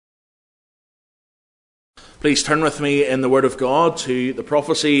Please turn with me in the Word of God to the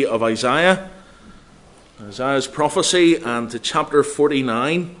prophecy of Isaiah, Isaiah's prophecy, and to chapter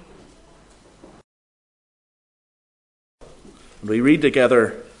 49. And we read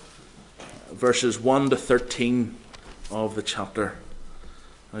together verses 1 to 13 of the chapter.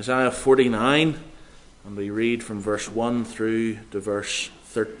 Isaiah 49, and we read from verse 1 through to verse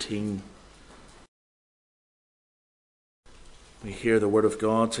 13. We hear the Word of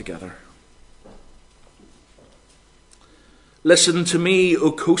God together. Listen to me,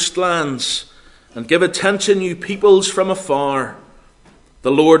 O coastlands, and give attention, you peoples from afar. The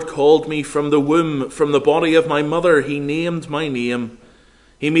Lord called me from the womb, from the body of my mother. He named my name.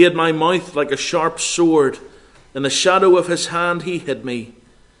 He made my mouth like a sharp sword. In the shadow of his hand he hid me.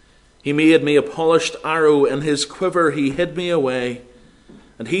 He made me a polished arrow. In his quiver he hid me away.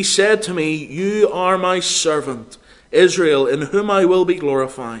 And he said to me, You are my servant, Israel, in whom I will be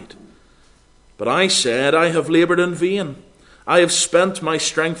glorified. But I said, I have labored in vain. I have spent my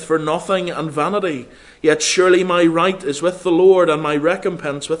strength for nothing and vanity. Yet surely my right is with the Lord, and my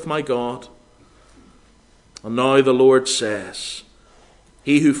recompense with my God. And now the Lord says,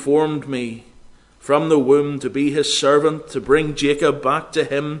 He who formed me from the womb to be his servant, to bring Jacob back to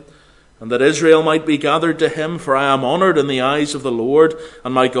him, and that Israel might be gathered to him, for I am honored in the eyes of the Lord,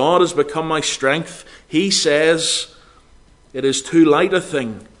 and my God has become my strength. He says, It is too light a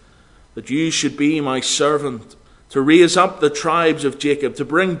thing that you should be my servant, to raise up the tribes of Jacob, to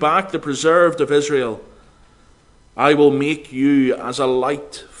bring back the preserved of Israel. I will make you as a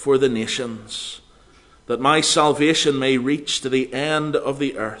light for the nations, that my salvation may reach to the end of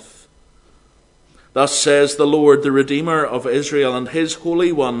the earth. Thus says the Lord, the Redeemer of Israel, and his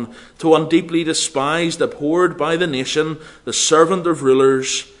Holy One, to one deeply despised, abhorred by the nation, the servant of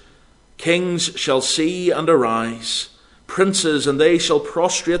rulers. Kings shall see and arise, princes, and they shall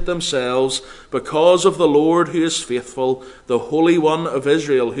prostrate themselves, because of the Lord who is faithful, the Holy One of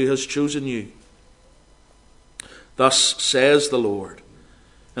Israel who has chosen you. Thus says the Lord,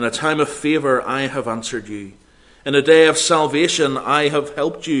 In a time of favor I have answered you. In a day of salvation I have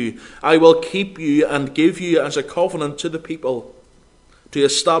helped you. I will keep you and give you as a covenant to the people, to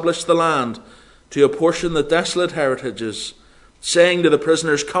establish the land, to apportion the desolate heritages, saying to the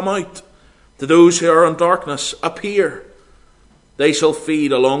prisoners, Come out, to those who are in darkness, appear. They shall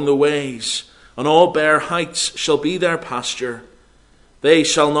feed along the ways, and all bare heights shall be their pasture. They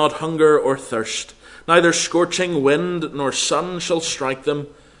shall not hunger or thirst, neither scorching wind nor sun shall strike them.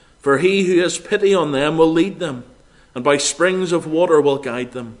 For he who has pity on them will lead them, and by springs of water will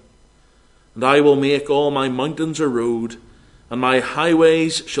guide them. And I will make all my mountains a road, and my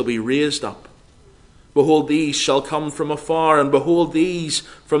highways shall be raised up. Behold, these shall come from afar, and behold, these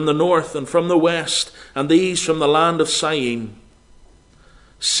from the north and from the west, and these from the land of Syene.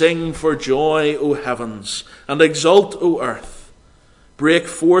 Sing for joy, O heavens, and exult, O earth. Break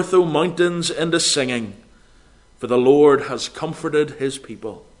forth, O mountains, into singing, for the Lord has comforted his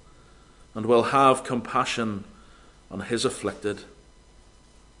people, and will have compassion on his afflicted.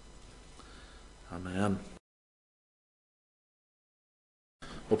 Amen.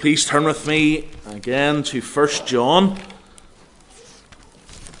 Well, please turn with me again to 1 John.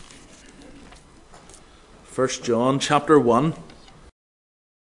 1 John chapter 1.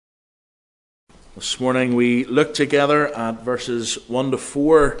 This morning we look together at verses 1 to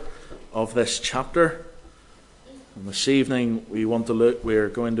 4 of this chapter. And this evening we're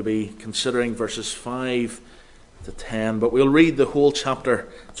going to be considering verses 5 to 10. But we'll read the whole chapter.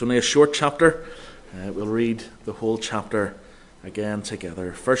 It's only a short chapter. We'll read the whole chapter again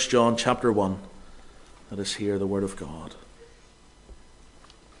together. 1 John chapter 1. Let us hear the word of God.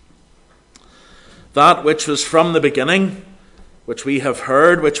 That which was from the beginning, which we have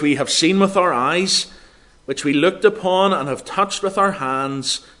heard, which we have seen with our eyes, which we looked upon and have touched with our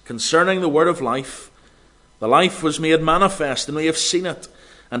hands, concerning the word of life. The life was made manifest, and we have seen it,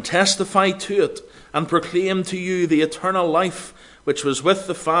 and testified to it, and proclaimed to you the eternal life, which was with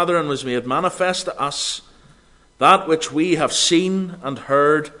the Father and was made manifest to us. That which we have seen and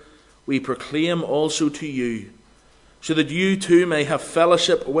heard, we proclaim also to you, so that you too may have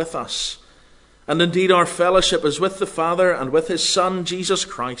fellowship with us. And indeed our fellowship is with the Father and with his Son, Jesus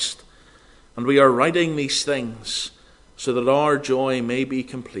Christ. And we are writing these things so that our joy may be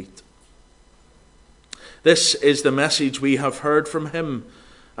complete. This is the message we have heard from him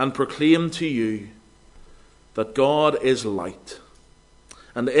and proclaimed to you, that God is light,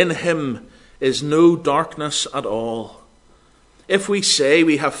 and in him is no darkness at all. If we say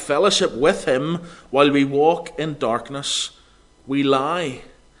we have fellowship with him while we walk in darkness, we lie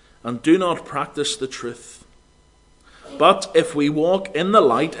and do not practice the truth. But if we walk in the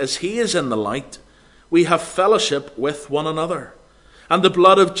light as he is in the light, we have fellowship with one another. And the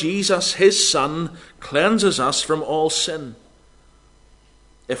blood of Jesus, his Son, cleanses us from all sin.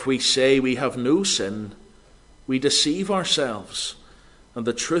 If we say we have no sin, we deceive ourselves, and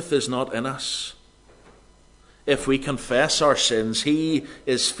the truth is not in us. If we confess our sins, he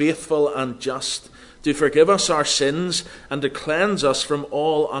is faithful and just to forgive us our sins and to cleanse us from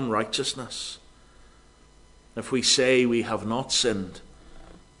all unrighteousness. If we say we have not sinned,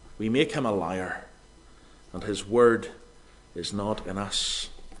 we make him a liar, and his word is not in us.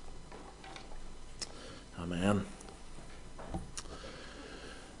 Amen.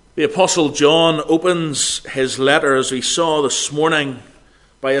 The Apostle John opens his letter, as we saw this morning,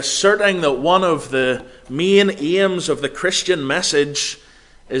 by asserting that one of the main aims of the Christian message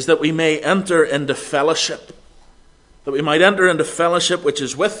is that we may enter into fellowship. That we might enter into fellowship which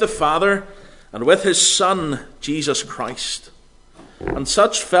is with the Father and with his Son, Jesus Christ. And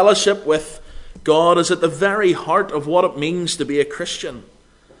such fellowship with God is at the very heart of what it means to be a Christian.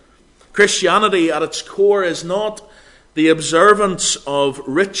 Christianity at its core is not the observance of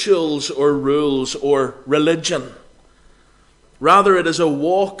rituals or rules or religion. Rather, it is a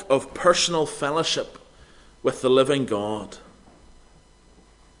walk of personal fellowship with the living God.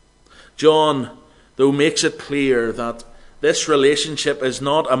 John, though, makes it clear that this relationship is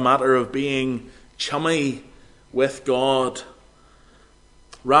not a matter of being chummy with God.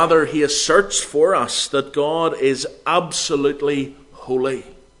 Rather, he asserts for us that God is absolutely holy.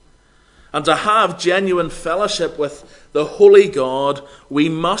 And to have genuine fellowship with the holy God, we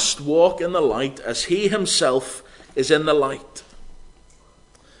must walk in the light as he himself is in the light.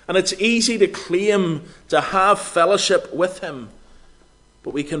 And it's easy to claim to have fellowship with him,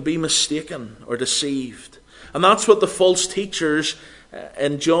 but we can be mistaken or deceived. And that's what the false teachers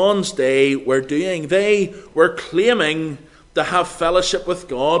in John's day were doing. They were claiming to have fellowship with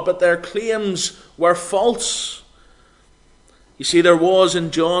God, but their claims were false. You see, there was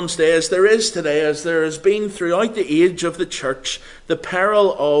in John's day, as there is today, as there has been throughout the age of the church, the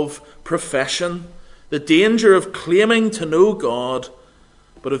peril of profession, the danger of claiming to know God,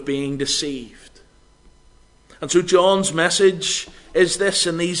 but of being deceived. And so John's message is this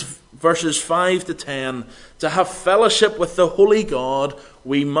in these verses 5 to 10. To have fellowship with the holy God,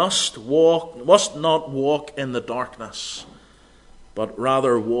 we must not walk in the darkness, but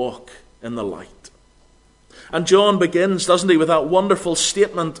rather walk in the light. And John begins, doesn't he, with that wonderful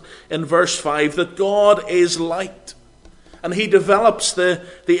statement in verse 5 that God is light. And he develops the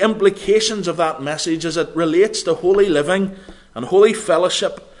implications of that message as it relates to holy living and holy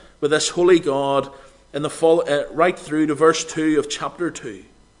fellowship with this holy God in the right through to verse 2 of chapter 2.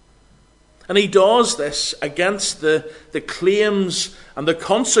 And he does this against the claims and the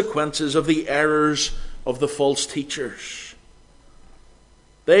consequences of the errors of the false teachers.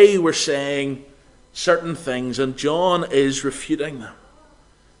 They were saying certain things, and John is refuting them.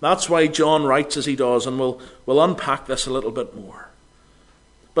 That's why John writes as he does, and we'll unpack this a little bit more.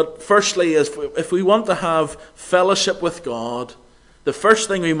 But firstly, if we want to have fellowship with God, the first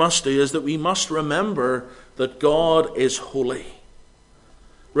thing we must do is that we must remember that God is holy.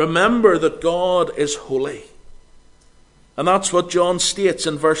 Remember that God is holy. And that's what John states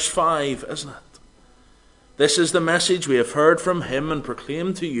in verse 5, isn't it? This is the message we have heard from him and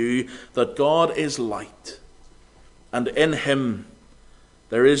proclaimed to you, that God is light, and in him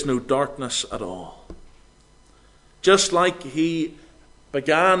there is no darkness at all. Just like he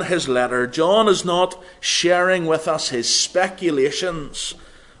began his letter, John is not sharing with us his speculations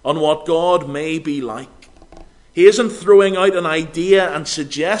on what God may be like. He isn't throwing out an idea and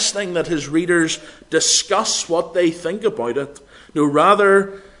suggesting that his readers discuss what they think about it. No,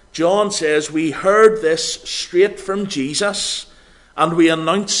 rather, John says, we heard this straight from Jesus, and we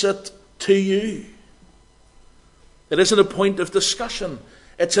announce it to you. It isn't a point of discussion.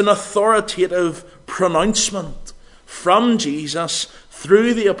 It's an authoritative pronouncement from Jesus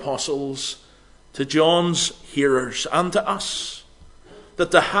through the apostles to John's hearers and to us.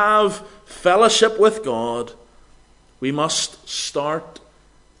 That to have fellowship with God, we must start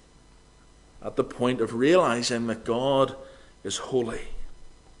at the point of realizing that God is holy.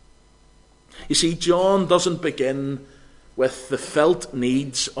 You see, John doesn't begin with the felt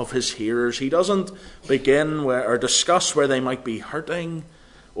needs of his hearers. He doesn't begin or discuss where they might be hurting,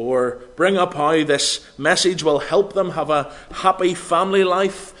 or bring up how this message will help them have a happy family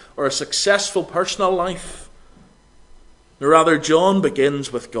life or a successful personal life. Rather, John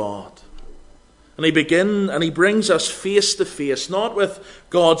begins with God. And he brings us face to face, not with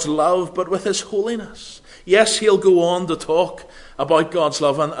God's love, but with his holiness. Yes, he'll go on to talk about God's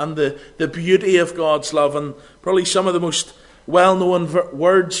love and the beauty of God's love, and probably some of the most well-known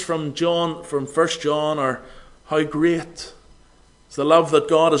words from 1 John are how great is the love that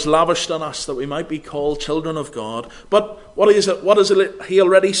God has lavished on us that we might be called children of God. But what is it he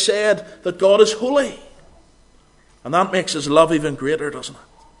already said? That God is holy. And that makes his love even greater, doesn't it?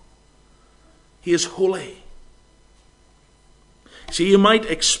 He is holy. See, you might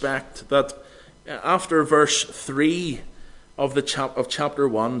expect that after verse 3 of chapter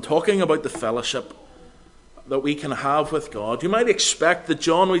 1, talking about the fellowship that we can have with God, you might expect that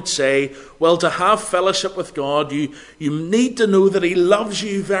John would say, well, to have fellowship with God, you need to know that he loves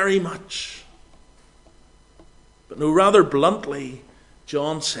you very much. But no, rather bluntly,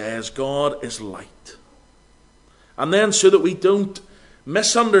 John says God is light. And then so that we don't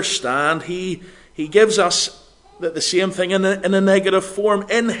misunderstand, he gives us the same thing in a negative form.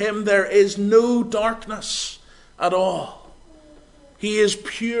 In him there is no darkness at all. He is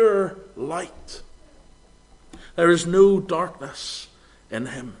pure light. There is no darkness in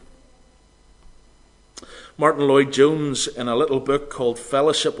him. Martin Lloyd-Jones, in a little book called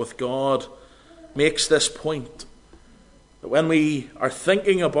Fellowship with God, makes this point, that when we are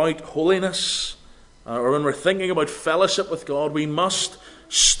thinking about holiness, or when we're thinking about fellowship with God, we must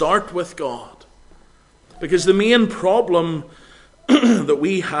start with God. Because the main problem that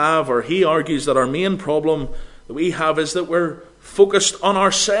we have, or he argues that our main problem that we have, is that we're focused on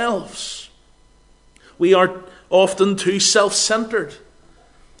ourselves. We are often too self-centered.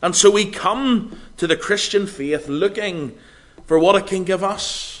 And so we come to the Christian faith looking for what it can give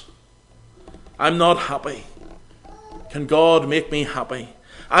us. I'm not happy. Can God make me happy?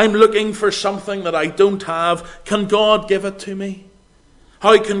 I'm looking for something that I don't have. Can God give it to me?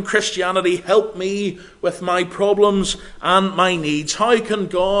 How can Christianity help me with my problems and my needs? How can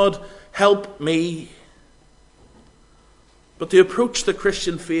God help me? But to approach the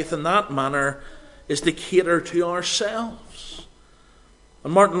Christian faith in that manner is to cater to ourselves.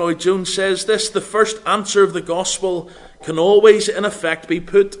 And Martin Lloyd-Jones says this: the first answer of the gospel can always, in effect, be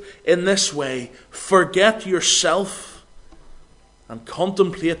put in this way: forget yourself and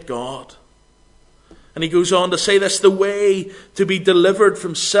contemplate God. And he goes on to say this: the way to be delivered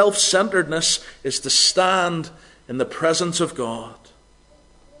from self-centeredness is to stand in the presence of God.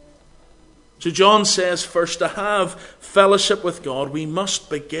 So John says, first, to have fellowship with God, we must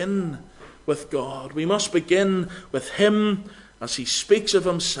begin with God. We must begin with him as he speaks of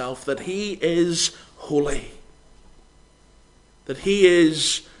himself, that he is holy, that he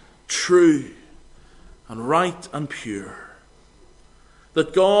is true and right and pure,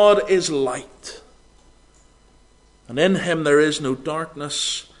 that God is light, and in him there is no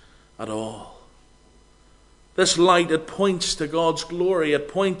darkness at all. This light, it points to God's glory. It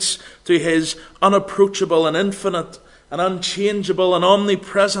points to his unapproachable and infinite and unchangeable and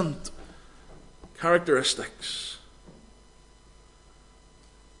omnipresent characteristics.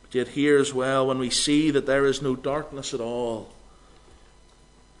 But yet here as well, when we see that there is no darkness at all,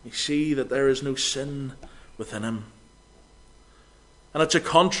 we see that there is no sin within him. And it's a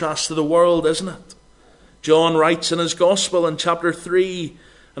contrast to the world, isn't it? John writes in his Gospel in chapter 3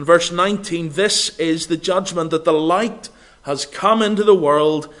 and verse 19, this is the judgment, that the light has come into the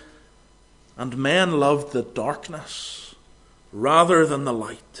world, and men loved the darkness rather than the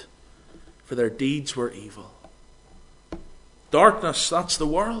light, for their deeds were evil. Darkness, that's the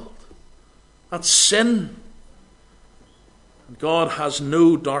world. That's sin. And God has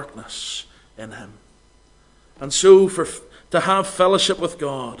no darkness in him. And so to have fellowship with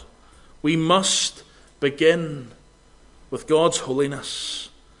God, we must begin with God's holiness.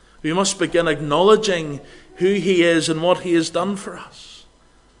 We must begin acknowledging who he is and what he has done for us.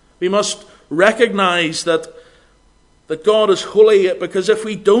 We must recognize that God is holy, because if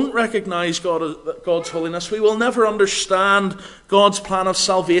we don't recognize God's holiness, we will never understand God's plan of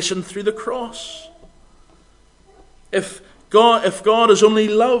salvation through the cross. If God is only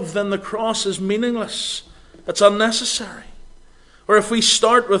love, then the cross is meaningless. It's unnecessary. Or if we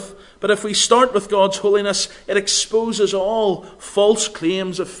start with God's holiness, it exposes all false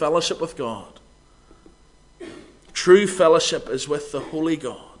claims of fellowship with God. True fellowship is with the holy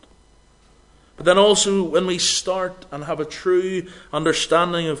God. But then also, when we start and have a true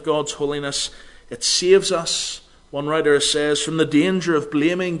understanding of God's holiness, it saves us, one writer says, from the danger of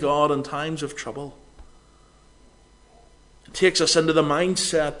blaming God in times of trouble. It takes us into the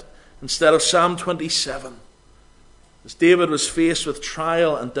mindset, instead of Psalm 27. As David was faced with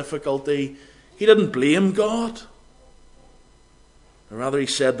trial and difficulty, he didn't blame God. Rather, he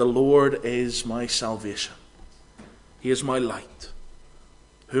said, the Lord is my salvation. He is my light.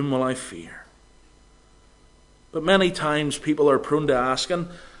 Whom will I fear? But many times people are prone to ask, and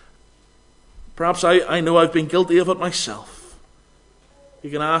perhaps I know I've been guilty of it myself. You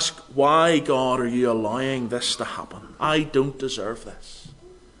can ask, why, God, are you allowing this to happen? I don't deserve this.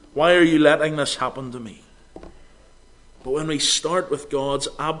 Why are you letting this happen to me? But when we start with God's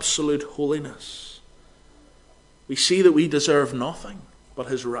absolute holiness, we see that we deserve nothing but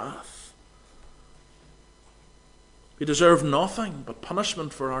his wrath. We deserve nothing but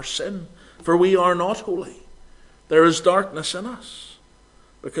punishment for our sin, for we are not holy. There is darkness in us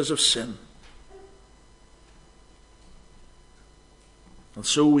because of sin. And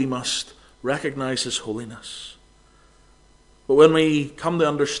so we must recognize his holiness. But when we come to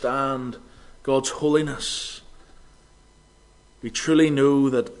understand God's holiness, we truly know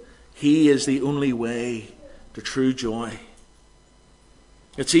that he is the only way to true joy.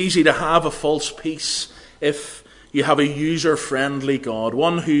 It's easy to have a false peace if you have a user-friendly God,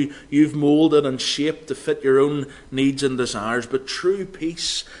 one who you've molded and shaped to fit your own needs and desires. But true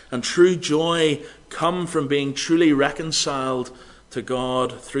peace and true joy come from being truly reconciled to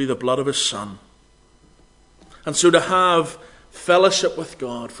God through the blood of his Son. And so to have fellowship with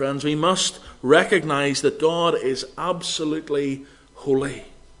God, friends, we must recognize that God is absolutely holy.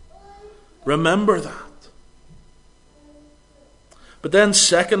 Remember that. But then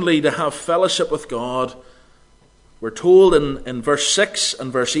secondly, to have fellowship with God, we're told in verse 6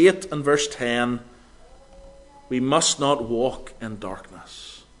 and verse 8 and verse 10, we must not walk in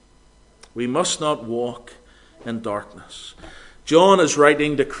darkness. We must not walk in darkness. John is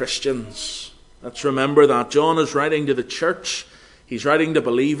writing to Christians. Let's remember that. John is writing to the church. He's writing to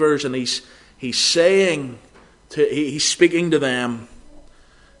believers, and he's speaking to them.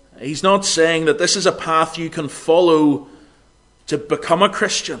 He's not saying that this is a path you can follow to become a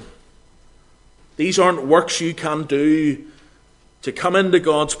Christian. These aren't works you can do to come into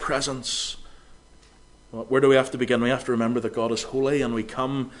God's presence. Where do we have to begin? We have to remember that God is holy, and we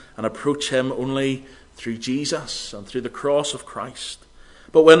come and approach him only through Jesus and through the cross of Christ.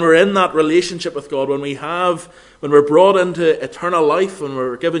 But when we're in that relationship with God, when we're brought into eternal life, when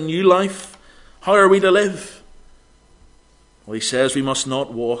we're given new life, how are we to live? Well, he says we must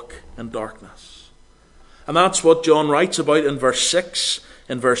not walk in darkness. And that's what John writes about in verse 6,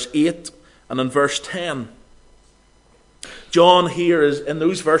 in verse 8, and in verse 10. John here in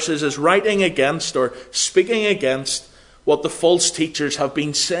those verses is writing against or speaking against what the false teachers have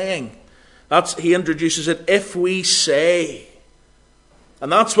been saying. He introduces it, if we say.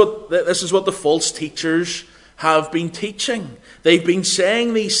 And this is what the false teachers have been teaching. They've been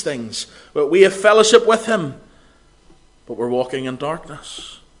saying these things. But we have fellowship with him, but we're walking in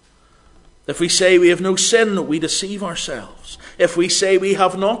darkness. If we say we have no sin, we deceive ourselves. If we say we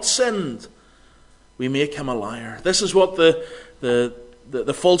have not sinned, we make him a liar. This is what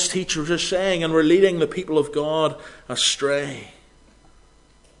the false teachers are saying, and we're leading the people of God astray.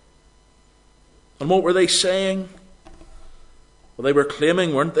 And what were they saying? Well, they were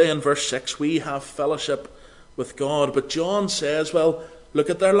claiming, weren't they, in verse 6, we have fellowship with God. But John says, well, look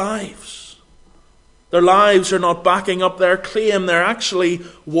at their lives. Their lives are not backing up their claim. They're actually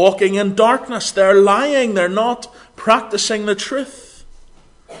walking in darkness. They're lying. They're not practicing the truth.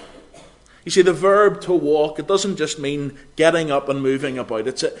 You see, the verb to walk, it doesn't just mean getting up and moving about.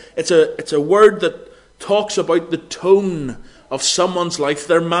 It's a word that talks about the tone of someone's life,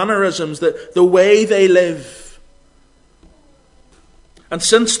 their mannerisms, the way they live. And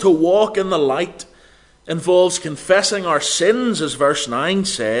since to walk in the light involves confessing our sins, as verse 9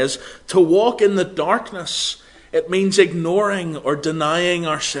 says, to walk in the darkness, it means ignoring or denying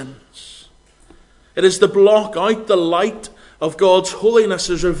our sins. It is to block out the light of God's holiness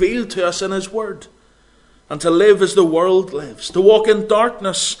as revealed to us in his word, and to live as the world lives. To walk in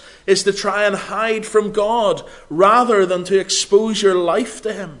darkness is to try and hide from God rather than to expose your life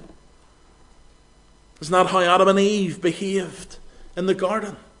to him. Isn't that how Adam and Eve behaved in the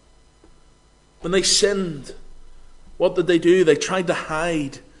garden? When they sinned, what did they do? They tried to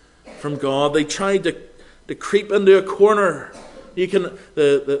hide from God. They tried to creep into a corner. You can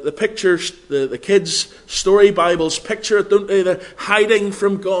the pictures, the kids' story Bibles picture it, don't they? They're hiding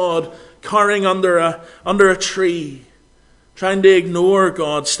from God, cowering under a tree, trying to ignore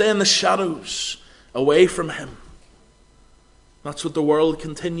God, stay in the shadows, away from him. That's what the world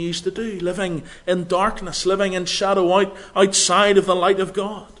continues to do, living in darkness, living in shadow, outside of the light of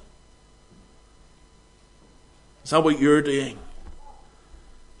God. Is that what you're doing?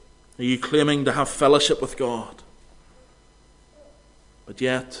 Are you claiming to have fellowship with God, but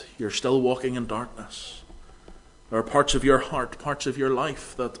yet you're still walking in darkness? There are parts of your heart, parts of your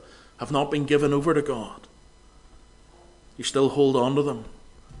life that have not been given over to God. You still hold on to them.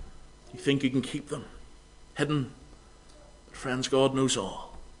 You think you can keep them hidden. But friends, God knows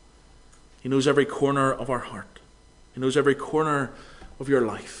all. He knows every corner of our heart. He knows every corner of your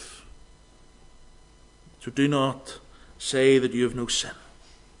life. So do not say that you have no sin.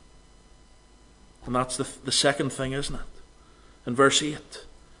 And that's the second thing, isn't it? In verse 8,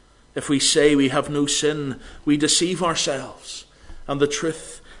 if we say we have no sin, we deceive ourselves, and the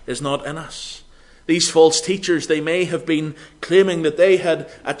truth is not in us. These false teachers, they may have been claiming that they had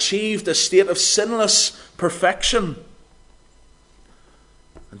achieved a state of sinless perfection.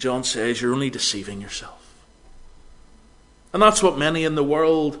 And John says, you're only deceiving yourself. And that's what many in the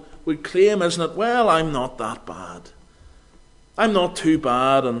world would claim, isn't it? Well, I'm not that bad. I'm not too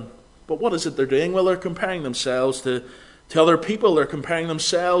bad. But what is it they're doing? Well, they're comparing themselves to other people. They're comparing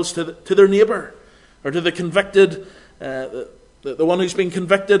themselves to their neighbour, or to the convicted, the one who's been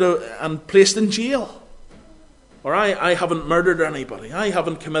convicted and placed in jail. Or I haven't murdered anybody. I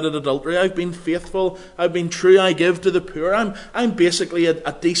haven't committed adultery. I've been faithful. I've been true. I give to the poor. I'm basically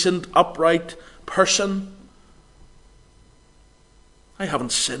a decent, upright person. I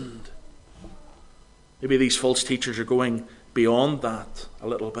haven't sinned. Maybe these false teachers are going beyond that a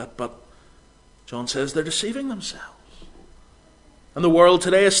little bit, but John says they're deceiving themselves. And the world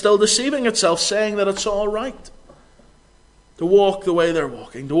today is still deceiving itself, saying that it's all right to walk the way they're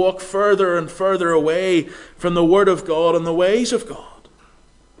walking, to walk further and further away from the Word of God and the ways of God.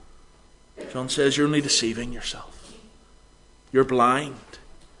 John says you're only deceiving yourself. You're blind.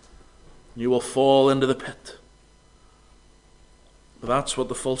 You will fall into the pit. But that's what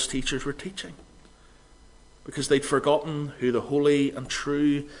the false teachers were teaching, because they'd forgotten who the holy and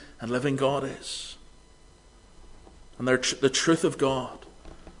true and living God is. And the truth of God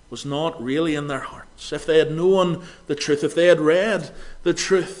was not really in their hearts. If they had known the truth, if they had read the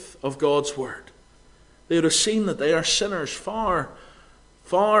truth of God's Word, they would have seen that they are sinners far,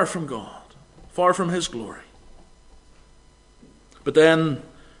 far from God, far from His glory. But then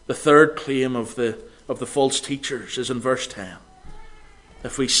the third claim of the false teachers is in verse 10.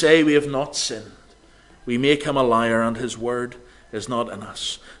 If we say we have not sinned, we make him a liar, and his word is not in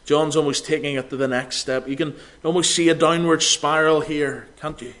us. John's almost taking it to the next step. You can almost see a downward spiral here,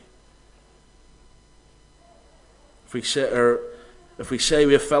 can't you? If we say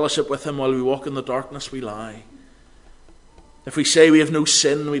we have fellowship with him while we walk in the darkness, we lie. If we say we have no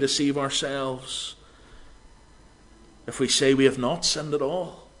sin, we deceive ourselves. If we say we have not sinned at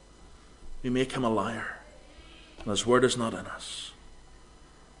all, we make him a liar, and his word is not in us.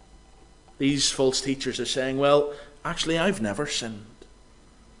 These false teachers are saying, well, actually, I've never sinned.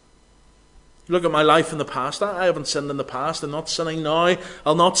 Look at my life in the past. I haven't sinned in the past. I'm not sinning now.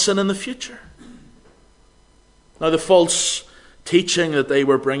 I'll not sin in the future. Now, the false teaching that they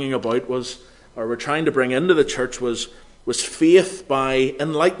were bringing about were trying to bring into the church was faith by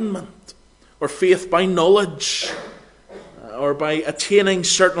enlightenment, or faith by knowledge, or by attaining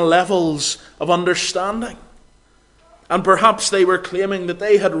certain levels of understanding. And perhaps they were claiming that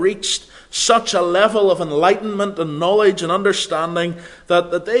they had reached such a level of enlightenment and knowledge and understanding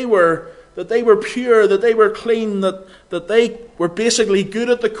that they were pure, that they were clean, that they were basically good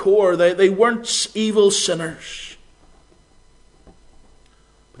at the core. They weren't evil sinners.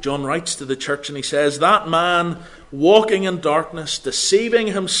 But John writes to the church and he says, that man walking in darkness, deceiving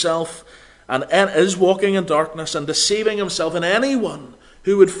himself, and is walking in darkness and deceiving himself and anyone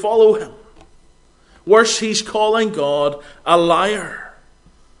who would follow him. Worse, he's calling God a liar.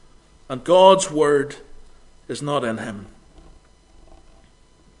 And God's word is not in him.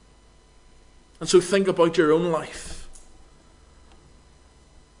 And so think about your own life.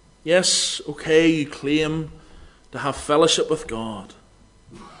 Yes, okay, you claim to have fellowship with God.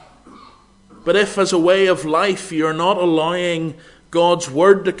 But if as a way of life you're not allowing God's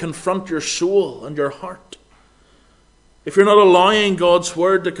word to confront your soul and your heart, if you're not allowing God's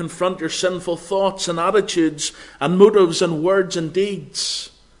word to confront your sinful thoughts and attitudes and motives and words and deeds,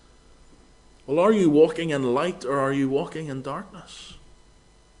 well, are you walking in light or are you walking in darkness?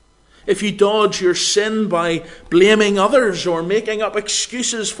 If you dodge your sin by blaming others or making up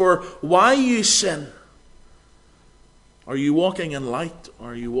excuses for why you sin, are you walking in light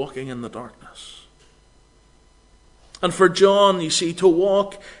or are you walking in the darkness? And for John, you see, to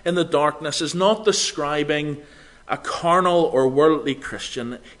walk in the darkness is not describing a carnal or worldly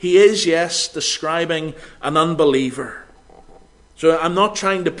Christian. He is, yes, describing an unbeliever. So I'm not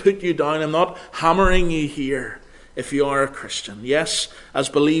trying to put you down. I'm not hammering you here if you are a Christian. Yes, as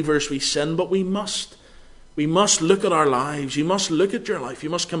believers we sin, but we must look at our lives. You must look at your life. You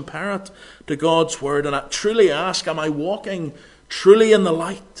must compare it to God's word and truly ask, am I walking truly in the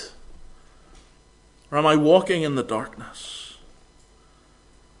light? Or am I walking in the darkness?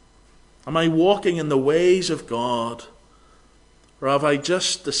 Am I walking in the ways of God? Or have I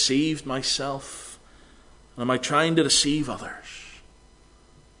just deceived myself? And am I trying to deceive others?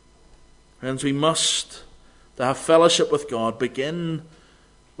 Friends, we must, to have fellowship with God, begin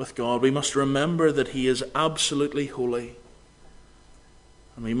with God. We must remember that He is absolutely holy.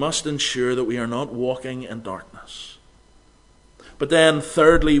 And we must ensure that we are not walking in darkness. But then,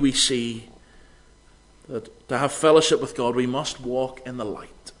 thirdly, we see that to have fellowship with God, we must walk in the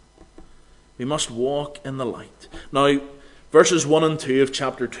light. We must walk in the light. Now, verses 1 and 2 of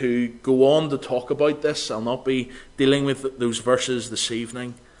chapter 2 go on to talk about this. I'll not be dealing with those verses this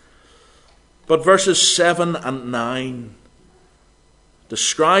evening. But verses 7 and 9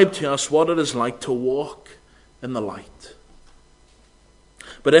 describe to us what it is like to walk in the light.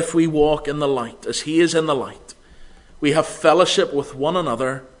 But if we walk in the light, as He is in the light, we have fellowship with one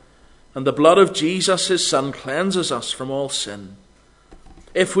another, and the blood of Jesus, His Son, cleanses us from all sin.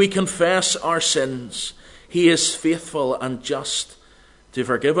 If we confess our sins, He is faithful and just to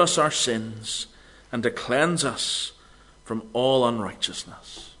forgive us our sins and to cleanse us from all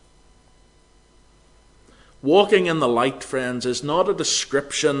unrighteousness. Walking in the light, friends, is not a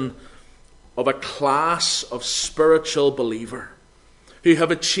description of a class of spiritual believer who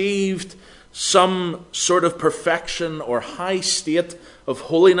have achieved some sort of perfection or high state of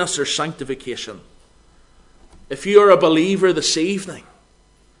holiness or sanctification. If you are a believer this evening,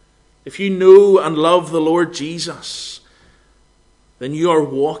 if you know and love the Lord Jesus, then you are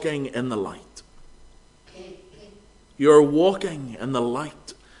walking in the light. You are walking in the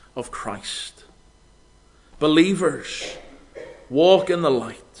light of Christ. Believers walk in the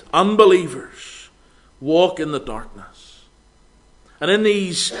light. Unbelievers walk in the darkness. And in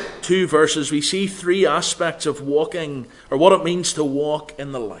these two verses, we see three aspects of walking, or what it means to walk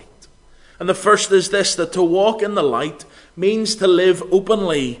in the light. And the first is this, that to walk in the light means to live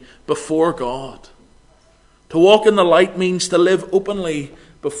openly before God. To walk in the light means to live openly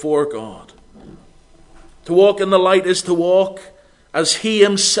before God. To walk in the light is to walk as He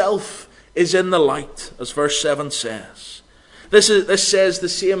Himself is in the light, as verse 7 says. This says the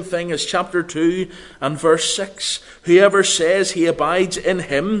same thing as chapter 2 and verse 6. Whoever says he abides in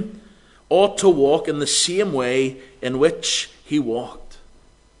Him ought to walk in the same way in which He walked.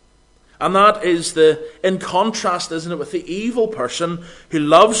 And that is in contrast, isn't it, with the evil person who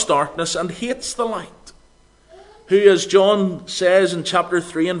loves darkness and hates the light. Who, as John says in chapter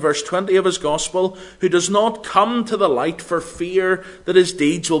 3 and verse 20 of his Gospel, who does not come to the light for fear that his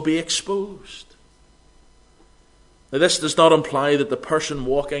deeds will be exposed. Now, this does not imply that the person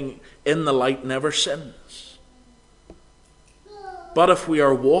walking in the light never sins. But if we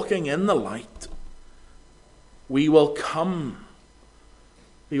are walking in the light, we will come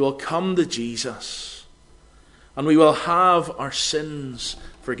to Jesus, and we will have our sins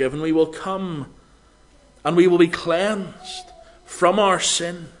forgiven. We will come and we will be cleansed from our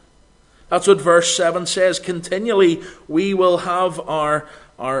sin. That's what verse 7 says. Continually we will have our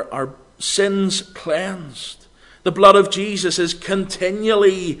sins cleansed. The blood of Jesus is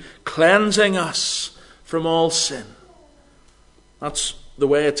continually cleansing us from all sin. That's the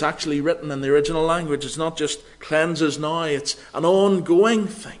way it's actually written in the original language. It's not just cleanses now, it's an ongoing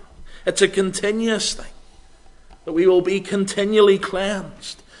thing. It's a continuous thing. That we will be continually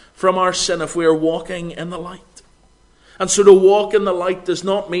cleansed from our sin if we are walking in the light. And so to walk in the light does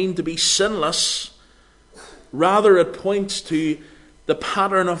not mean to be sinless. Rather, it points to the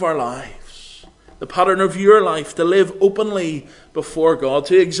pattern of our lives, the pattern of your life, to live openly before God,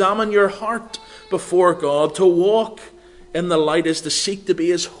 to examine your heart before God. To walk in the light is to seek to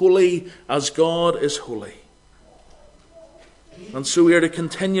be as holy as God is holy. And so we are to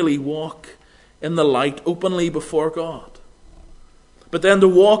continually walk in the light openly before God. But then to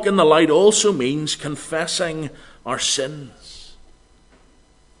walk in the light also means confessing our sins.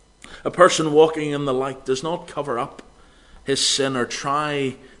 A person walking in the light does not cover up his sin or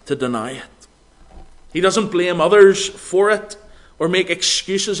try to deny it. He doesn't blame others for it or make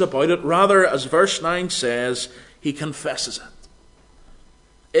excuses about it. Rather, as verse 9 says, he confesses it.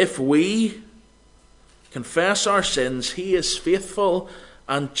 If we confess our sins, He is faithful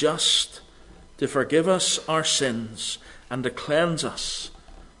and just to forgive us our sins and to cleanse us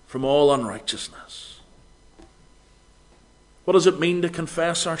from all unrighteousness. What does it mean to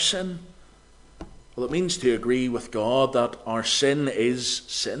confess our sin? Well, it means to agree with God that our sin is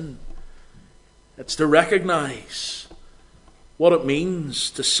sin. It's to recognize what it means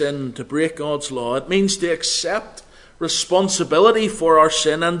to sin, to break God's law. It means to accept responsibility for our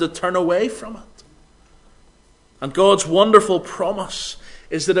sin and to turn away from it. And God's wonderful promise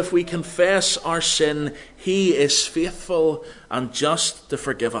is that if we confess our sin, He is faithful and just to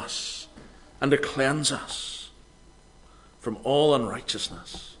forgive us and to cleanse us from all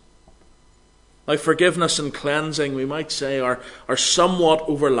unrighteousness. Now, forgiveness and cleansing, we might say, are somewhat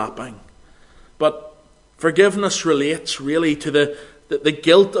overlapping. But forgiveness relates really to the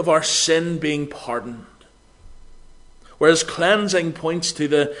guilt of our sin being pardoned. Whereas cleansing points to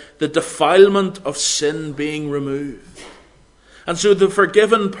the defilement of sin being removed. And so the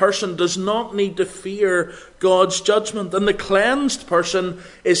forgiven person does not need to fear God's judgment. And the cleansed person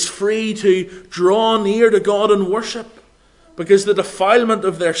is free to draw near to God and worship, because the defilement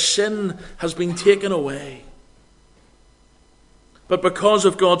of their sin has been taken away. But because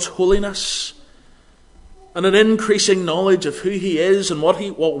of God's holiness and an increasing knowledge of who He is and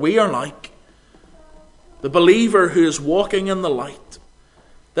what we are like, the believer who is walking in the light,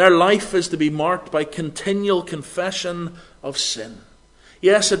 their life is to be marked by continual confession of sin.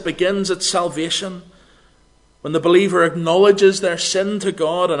 Yes, it begins at salvation, when the believer acknowledges their sin to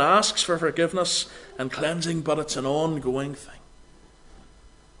God and asks for forgiveness and cleansing, but it's an ongoing thing.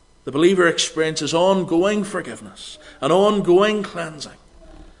 The believer experiences ongoing forgiveness, an ongoing cleansing,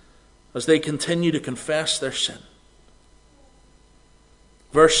 as they continue to confess their sin.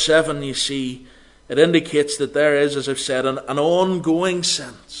 Verse 7, you see, it indicates that there is, as I've said, an ongoing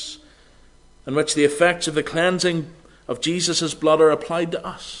sense in which the effects of the cleansing of Jesus' blood are applied to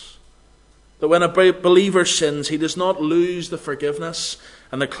us. That when a believer sins, he does not lose the forgiveness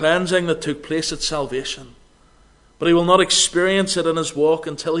and the cleansing that took place at salvation, but he will not experience it in his walk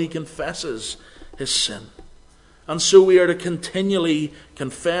until he confesses his sin. And so we are to continually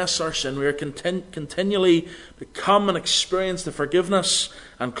confess our sin. We are continually to come and experience the forgiveness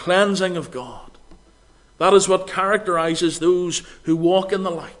and cleansing of God. That is what characterizes those who walk in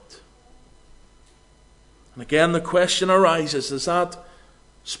the light. And again, the question arises, does that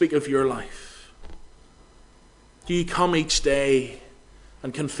speak of your life? Do you come each day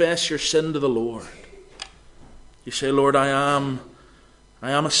and confess your sin to the Lord? You say, Lord, I am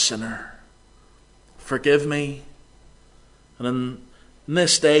a sinner. Forgive me. And in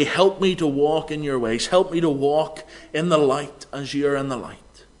this day, help me to walk in your ways. Help me to walk in the light as you are in the light.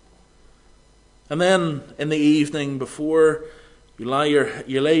 And then in the evening, before you lay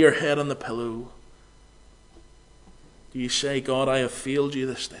your head on the pillow, do you say, God, I have failed you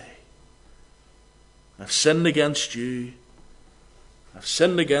this day. I've sinned against you. I've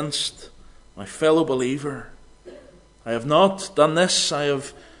sinned against my fellow believer. I have not done this. I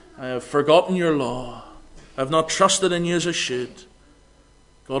have forgotten your law. I have not trusted in you as I should.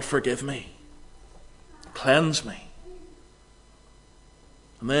 God, forgive me. Cleanse me.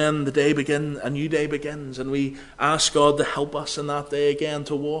 And then a new day begins, and we ask God to help us in that day again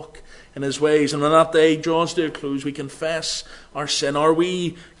to walk in His ways. And when that day draws to a close, we confess our sin. Are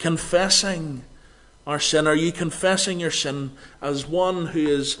we confessing our sin? Are you confessing your sin as one who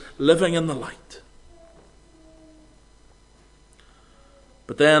is living in the light?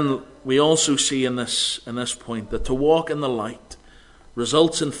 But then we also see in this point that to walk in the light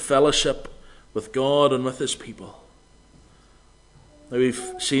results in fellowship with God and with His people. Now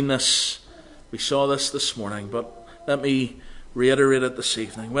we've seen this, we saw this morning, but let me reiterate it this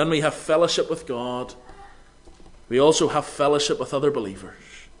evening. When we have fellowship with God, we also have fellowship with other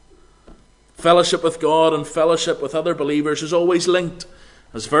believers. Fellowship with God and fellowship with other believers is always linked,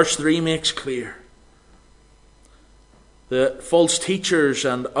 as verse 3 makes clear. The false teachers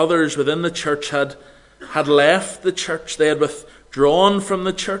and others within the church had left the church. They had withdrawn from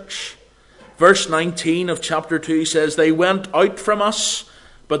the church. Verse 19 of chapter 2 says, they went out from us,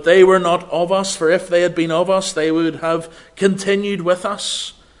 but they were not of us. For if they had been of us, they would have continued with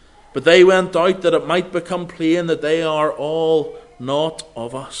us. But they went out that it might become plain that they are all not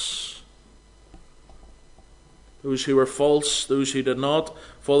of us. Those who were false, those who did not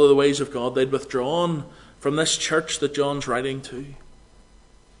follow the ways of God, they'd withdrawn from this church that John's writing to.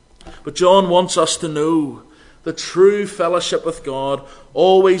 But John wants us to know that true fellowship with God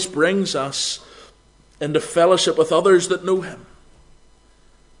always brings us into fellowship with others that know Him.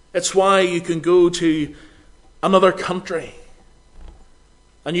 It's why you can go to another country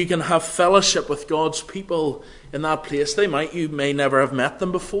and you can have fellowship with God's people in that place. You may never have met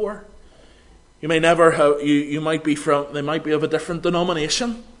them before. You may never have, they might be of a different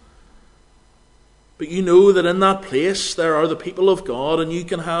denomination. But you know that in that place there are the people of God and you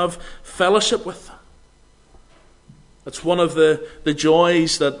can have fellowship with them. It's one of the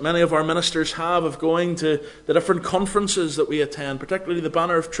joys that many of our ministers have of going to the different conferences that we attend, particularly the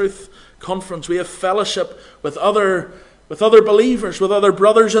Banner of Truth conference. We have fellowship with other believers, with other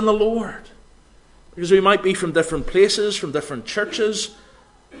brothers in the Lord. Because we might be from different places, from different churches,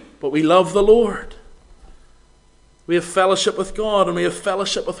 but we love the Lord. We have fellowship with God and we have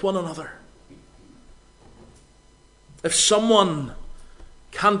fellowship with one another. If someone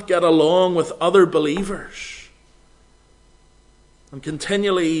can't get along with other believers and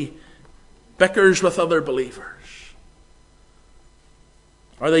continually bickers with other believers?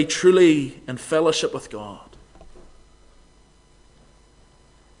 Are they truly in fellowship with God?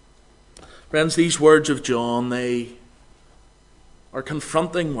 Friends, these words of John, they are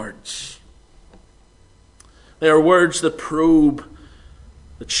confronting words. They are words that probe,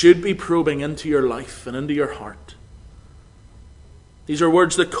 that should be probing into your life and into your heart. These are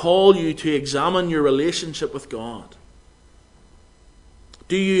words that call you to examine your relationship with God.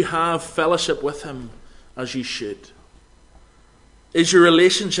 Do you have fellowship with Him as you should? Is your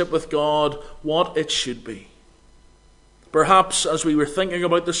relationship with God what it should be? Perhaps, as we were thinking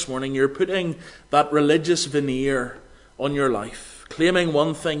about this morning, you're putting that religious veneer on your life, claiming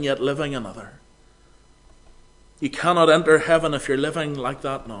one thing yet living another. You cannot enter heaven if you're living like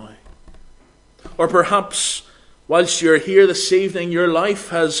that now. Or perhaps, whilst you're here this evening, your life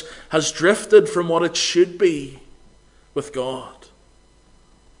has drifted from what it should be with God.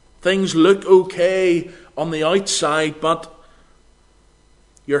 Things look okay on the outside, but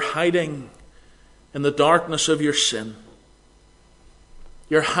you're hiding in the darkness of your sin.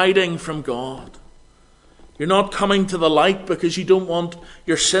 You're hiding from God. You're not coming to the light because you don't want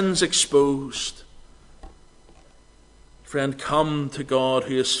your sins exposed. Friend, come to God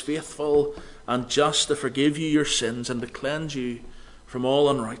who is faithful and just to forgive you your sins and to cleanse you from all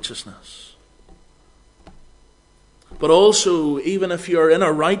unrighteousness. But also, even if you're in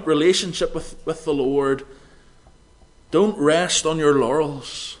a right relationship with the Lord, don't rest on your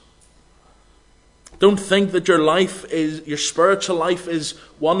laurels. Don't think that your spiritual life is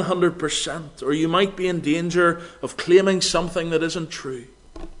 100%, or you might be in danger of claiming something that isn't true.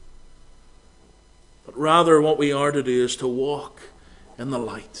 But rather, what we are to do is to walk in the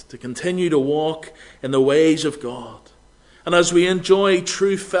light, to continue to walk in the ways of God. And as we enjoy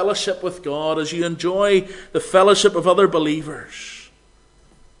true fellowship with God, as you enjoy the fellowship of other believers,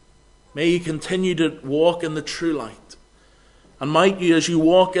 may you continue to walk in the true light. And might you, as you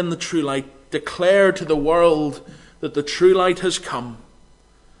walk in the true light, declare to the world that the true light has come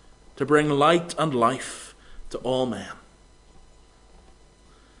to bring light and life to all men.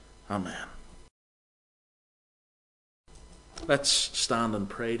 Amen. Let's stand and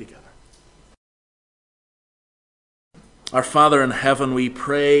pray together. Our Father in heaven, we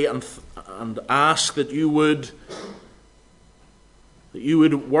pray and ask that you would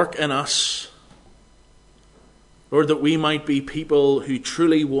work in us, Lord, that we might be people who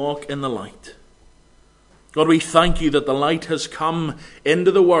truly walk in the light. God, we thank you that the light has come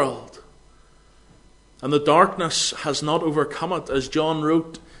into the world and the darkness has not overcome it, as John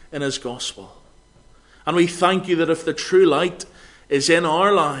wrote in his gospel. And we thank you that if the true light is in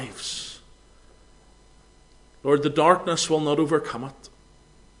our lives, Lord, the darkness will not overcome it.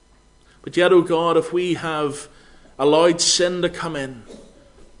 But yet, O God, if we have allowed sin to come in,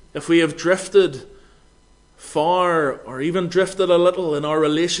 if we have drifted far or even drifted a little in our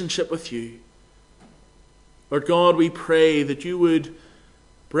relationship with you, Lord God, we pray that you would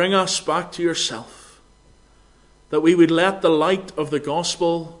bring us back to yourself, that we would let the light of the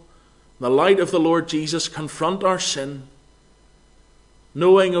gospel, the light of the Lord Jesus, confront our sin,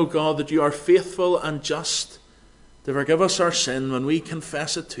 knowing, O God, that you are faithful and just to forgive us our sin when we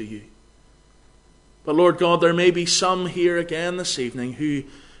confess it to you. But Lord God, there may be some here again this evening who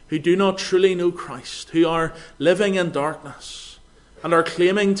do not truly know Christ, who are living in darkness and are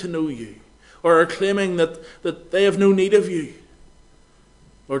claiming to know you, or are claiming that they have no need of you.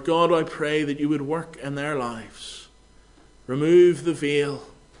 Lord God, I pray that you would work in their lives. Remove the veil.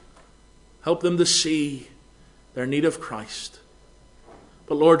 Help them to see their need of Christ.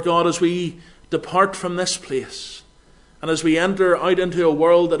 But Lord God, as we depart from this place, and as we enter out into a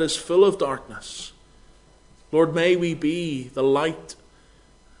world that is full of darkness, Lord, may we be the light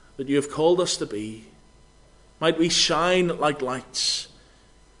that you have called us to be. Might we shine like lights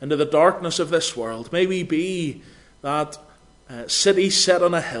into the darkness of this world. May we be that city set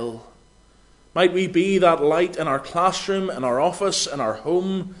on a hill. Might we be that light in our classroom, in our office, in our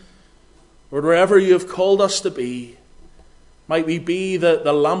home, or wherever you have called us to be. Might we be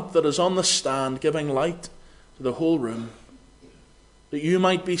the lamp that is on the stand, giving light to the whole room, that you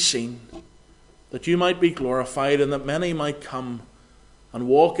might be seen, that you might be glorified, and that many might come and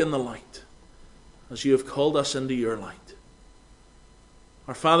walk in the light as you have called us into your light.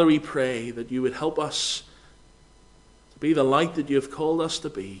 Our Father, we pray that you would help us to be the light that you have called us to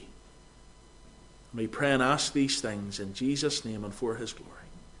be. And we pray and ask these things in Jesus' name and for his glory.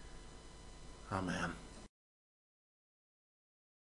 Amen.